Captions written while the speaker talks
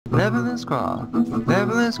Leveling squad,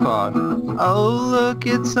 leveling squad. Oh look,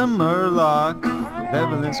 it's a murloc.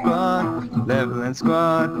 Leveling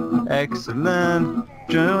squad, excellent.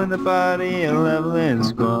 Join the party, a leveling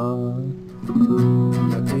squad.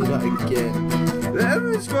 I'll do that again.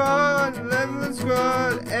 Leveling squad,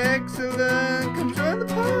 excellent. Come join the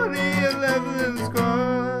party, a leveling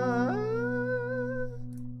squad.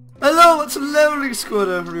 Hello, what's a leveling squad,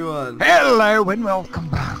 everyone? Hello and welcome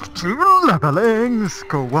back to Leveling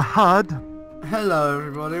Squad. Hello,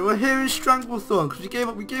 everybody. We're here in Stranglethorn because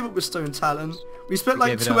we gave up with Stone Talon. We spent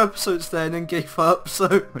like 2 episodes there and then gave up. So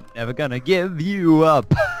we're never gonna give you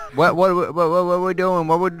up. What are we doing?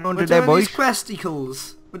 What are we doing today, doing boys? These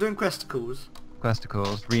Questicles. We're doing Questicles.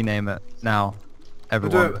 Questicles. Rename it now,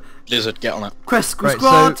 everyone. Lizard, get on it. Questicle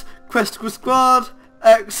Squad. Questicle Squad.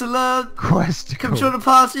 Excellent. Questicles. Come join the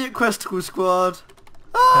party at Questicle Squad.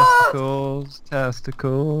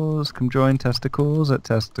 Testicles, come join Testicles at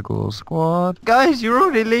Testicle Squad. Guys, you're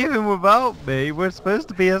already leaving without me. We're supposed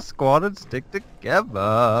to be a squad and stick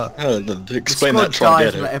together. Explain the that, try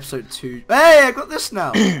and get it. Episode 2. Hey, I got this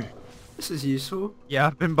now. This is useful. Yeah,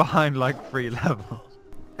 I've been behind like 3 levels.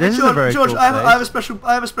 Hey, This George, is a very George, cool I have place.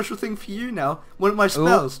 a special thing for you now. One of my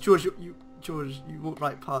spells. Ooh. George, you walked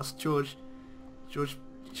right past. George.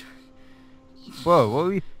 Whoa, what are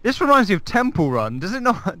we... This reminds you of Temple Run, does it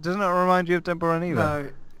not? Doesn't it remind you of Temple Run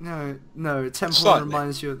either? No. Temple Run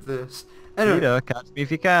reminds you of this. Anyway, Peter, catch me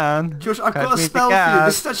if you can. George, I've got a spell for you.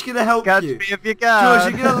 This is actually gonna help you. Catch me if you can.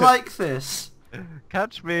 George, you're gonna like this.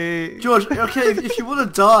 Catch me. George, okay, if you want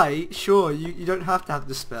to die, sure, you don't have to have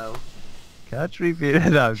the spell. Catch me, Peter.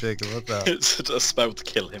 No, I'm joking. What's up? It's a spell to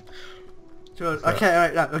kill him. George, okay,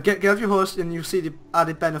 alright, now get off your horse and you'll see the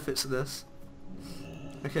added benefits of this.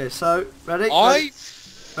 Okay, so ready?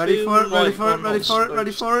 Ready for it.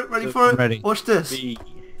 Ready. Watch this.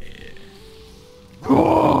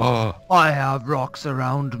 I have rocks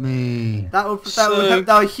around me.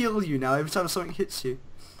 That'll heal you now every time something hits you.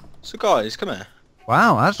 So guys, come here.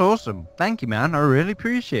 Wow, that's awesome. Thank you, man. I really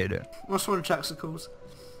appreciate it. What's one of Jacksicles?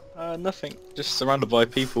 Nothing. Just surrounded by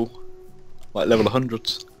people. Like level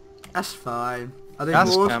 100s. That's fine. Are they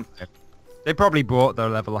That's bored? They probably bought their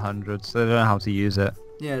level 100s, so they don't know how to use it.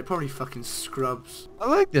 Yeah, they're probably fucking scrubs. I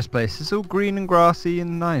like this place. It's all green and grassy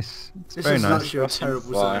and nice. It's very nice. This is actually a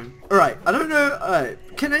terrible zone. Alright, I don't know. Alright,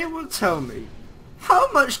 can anyone tell me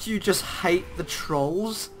how much do you just hate the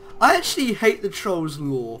trolls? I actually hate the trolls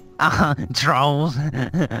lore. Trolls. I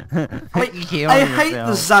hate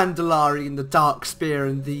the Zandalari and the Dark Spear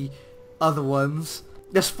and the other ones.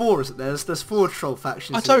 There's 4, isn't there? There's 4 troll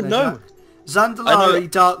factions. I don't know.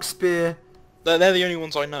 Zandalari, Dark Spear. They're the only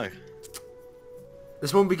ones I know.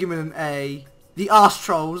 There's one beginning with an A. The Arse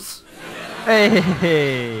Trolls. Hey,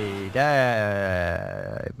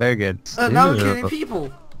 very good. Now we're killing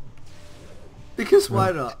people. Because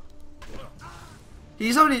why not?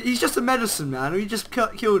 He's just a medicine man. We just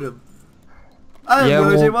killed him. I don't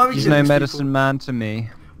know. Why are we he's killing no these medicine people? man to me.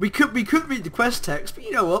 We could read the quest text, but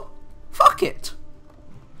you know what? Fuck it.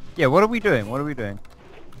 Yeah, what are we doing?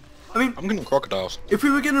 I mean, I'm getting crocodiles. if we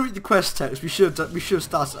were going to read the quest text, we should have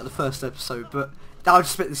started at the first episode, but that would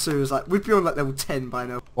just make the series like we'd be on like level 10 by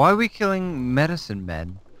now. Why are we killing medicine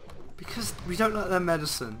men? Because we don't like their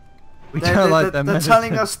medicine. They're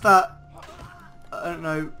telling us that I don't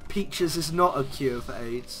know, peaches is not a cure for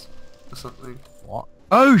AIDS or something. What?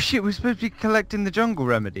 Oh shit, we're supposed to be collecting the jungle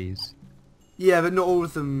remedies. Yeah, but not all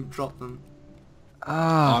of them drop them.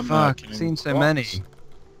 Ah, fuck, I've seen so many.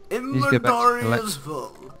 Inventory is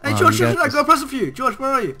full. Hey George, I got a present for you. George,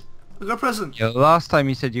 where are you? I got a present. Yeah, last time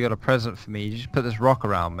you said you got a present for me, you just put this rock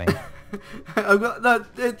around me.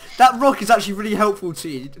 That rock is actually really helpful to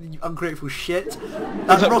you, you ungrateful shit.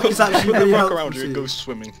 That rock is actually really helpful around to you you. and go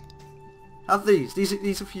swimming. Have these. These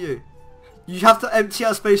are for you. You have to empty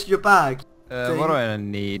out space in your bag. What do I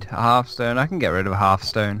need? A half stone? I can get rid of a half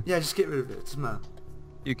stone. Yeah, just get rid of it. It doesn't matter.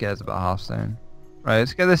 Who cares about half stone? Right,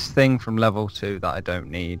 let's get this thing from level 2 that I don't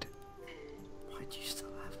need. Why do you still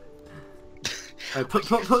have it? Put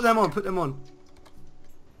them on. Put them on.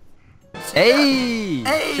 Hey!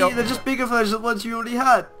 Hey! They're just bigger versions of the ones you already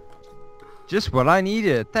had. Just what I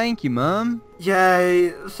needed. Thank you, Mum.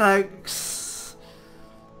 Yay! Thanks.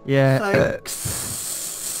 Yeah.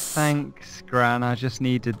 Thanks. Thanks, Gran. I just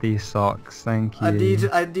needed these socks. Thank you. I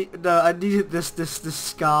needed this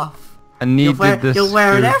scarf. I needed this. You'll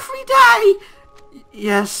wear it every day.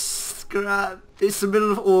 Yes, Gran. It's the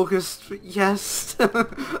middle of August. But yes,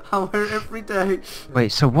 I'll wear it every day.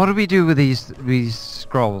 Wait. So what do we do with these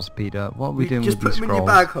scrolls, Peter? What are we doing with these scrolls? Just put them in your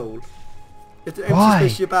bag hold. You have to empty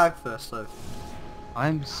space your bag first, though.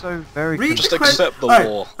 I'm so very Read Just the quest. accept the Alright,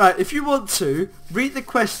 law. Alright, if you want to, read the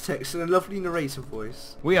quest text in a lovely narrator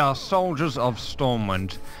voice. We are soldiers of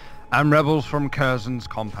Stormwind and rebels from Kurzen's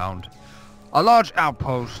compound. A large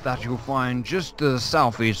outpost that you'll find just to the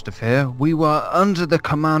southeast of here. We were under the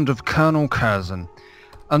command of Colonel Kurzen,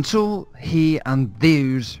 until he and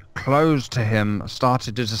those close to him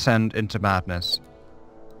started to descend into madness.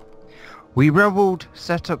 We rebelled,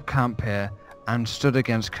 set up camp here, and stood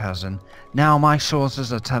against Kurzen. Now my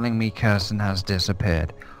sources are telling me Kurzen has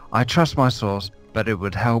disappeared. I trust my source, but it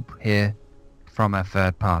would help hear from a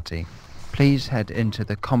third party. Please head into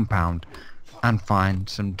the compound and find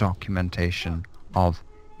some documentation of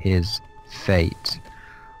his fate.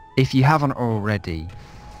 If you haven't already,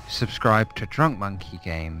 subscribe to Drunk Monkey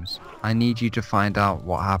Games. I need you to find out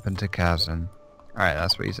what happened to Kurzen. Alright,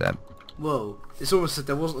 that's what he said. Whoa, it's almost like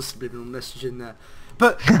there wasn't a subliminal message in there.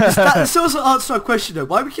 But that still doesn't answer our question though.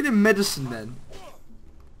 Why are we killing medicine men?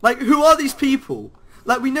 Like, who are these people?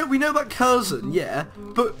 Like, we know about Kurzen, yeah,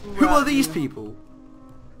 but who are these people?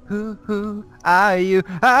 Who are you?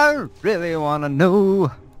 I really wanna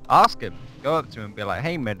know. Ask him. Go up to him and be like,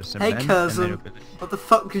 hey medicine Hey man. Kurzen, what the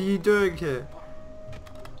fuck are you doing here?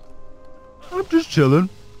 I'm just chilling.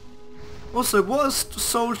 Also, what are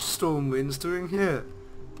Soldier Stormwinds doing here?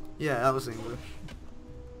 Yeah, that was English.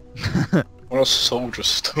 What are soldier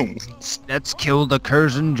stones? Let's kill the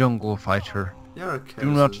Kurzen jungle fighter. You're a Kurzen.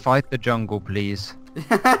 Do not fight the jungle, please. You're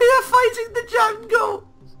fighting the jungle!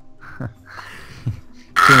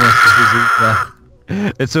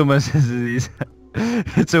 It's almost as easy.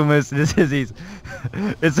 It's almost as easy.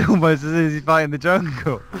 It's almost as easy fighting the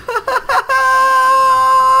jungle.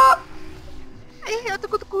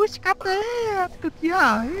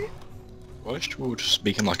 Why is you all just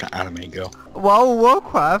speaking like an anime girl? Whoa,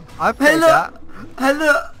 Warcraft! I played Hello! that.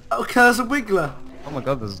 Hello! Oh, Kurzen Wiggler! Oh my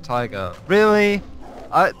god, there's a tiger. Really?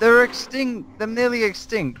 They're extinct. They're nearly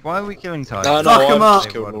extinct. Why are we killing tigers? No, Fuck no, 'em I've up.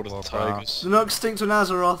 just killed all of the tigers. They're not extinct on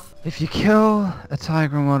Azeroth. If you kill a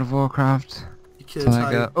tiger in World of Warcraft, You kill a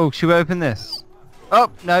tiger. Oh, should we open this? Oh,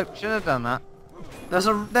 no, shouldn't have done that. There's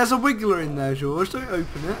a Wiggler in there, George. Don't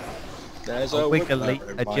open it. There's A wiggly,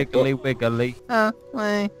 a jiggly wiggly. Oh,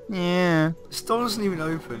 well, yeah. The door doesn't even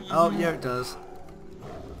open. Oh, yeah, it does.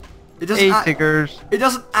 It Hey, doesn't. tigers. It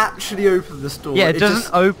doesn't actually open this door. Yeah, it doesn't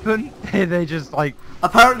just- open. They just like.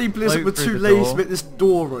 Apparently, Blizzard were float too through the lazy door. to make this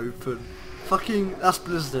door open. Fucking, that's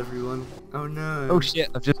Blizzard, everyone. Oh no. Oh shit!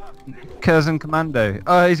 I've just Kurzen Commando.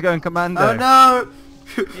 Oh, he's going Commando. Oh no.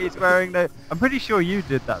 He's wearing no. I'm pretty sure you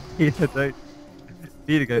did that, Peter. Don't.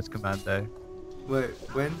 Peter goes Commando Wait,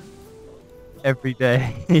 when? every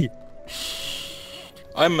day.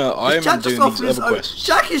 I'm Jack just doing offered these his other own. quests.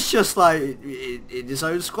 Jack is just like in his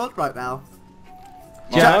own squad right now.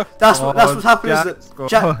 Yeah. That's what's happened is Jack's that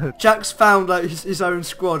squad. Jack's found like his own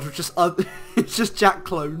squad, which just it's just Jack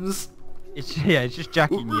clones. It's just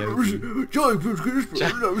Jackie and Yogi. Me,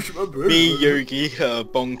 Yogi,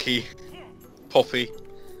 Bonky, Poppy.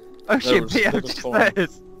 Oh shit! was- Peter that was just fine.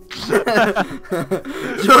 says.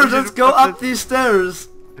 George, let's go up these stairs.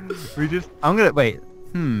 We just. I'm gonna wait.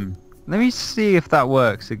 Let me see if that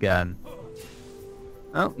works again.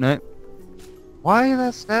 Oh no. Why are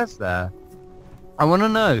there stairs there? I want to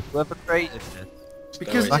know whoever created this.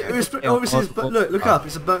 Because Like it was a- obviously it's, a- look up.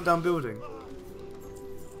 It's a burnt down building.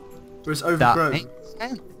 Where it's That overgrown. makes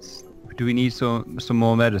sense. Do we need some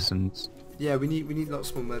more medicines? Yeah, we need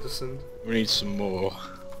lots more medicine. We need some more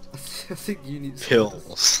I think you need some medicine.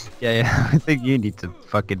 pills. Yeah, I think you need to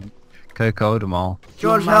fucking cocoa them all.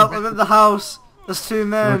 George, help! I'm at the house. There's two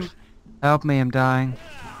men. George, help me, I'm dying.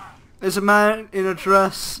 There's a man in a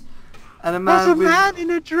dress and a There's man a with man in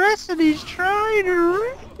a dress and he's trying to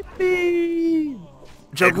rape me.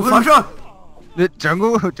 jungle fighter. The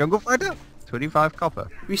jungle fighter? 25 copper.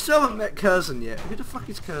 We still haven't met Kurzen yet. Who the fuck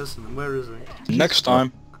is Kurzen and where is he? Next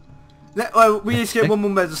time. Well, we need to get one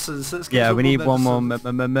more medicine. So let's get Yeah, some we need one more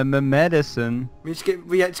medicine. medicine.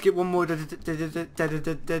 We have to get one more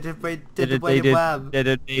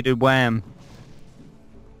Dedicated wham.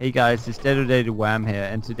 Hey guys, it's dedicated wham here,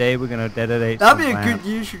 and today we're gonna dedicate. That'd be some a wham. good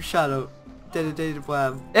YouTube channel. Dedicated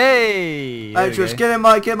wham. Hey! Alright, there we George, go. get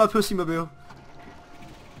in my pussy mobile.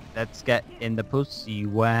 Let's get in the pussy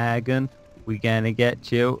wagon. We gonna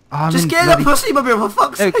get you. Oh, I'm Just in get in bloody- the pussy mobile for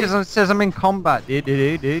fuck's No, sake. because it says I'm in combat,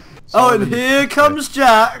 dude. Oh, and here comes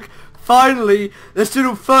Jack. Finally, let's do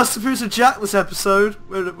the first appearance of Jack this episode.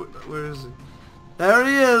 Where is he? There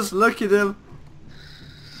he is. Look at him.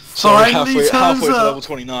 So Finally halfway turns to level up.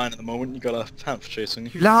 29 at the moment. You got a panther chasing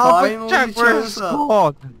you. Lava finally Jack, we're a shows up.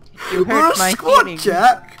 squad. You We're hurt a my squad, feelings.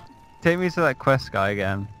 Jack. Take me to that quest guy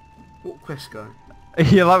again. What quest guy?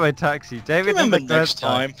 You like my taxi, David? Remember did the next first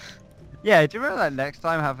guy. time. Yeah, do you remember that next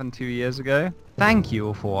time happened 2 years ago? Thank you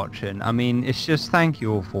all for watching. I mean, it's just thank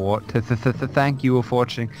you all for thank you all for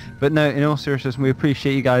watching. But no, in all seriousness, we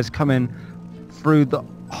appreciate you guys coming through the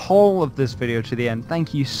whole of this video to the end.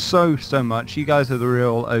 Thank you so much. You guys are the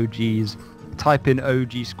real OGs. Type in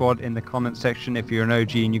OG squad in the comment section if you're an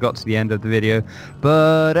OG and you got to the end of the video.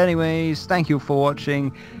 But anyways, thank you for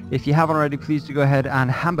watching. If you haven't already, please do go ahead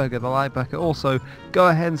and hamburger the like button. Also, go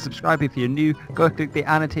ahead and subscribe if you're new. Go click the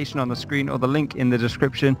annotation on the screen or the link in the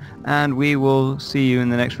description, and we will see you in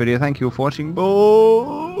the next video. Thank you all for watching.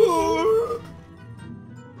 Bye.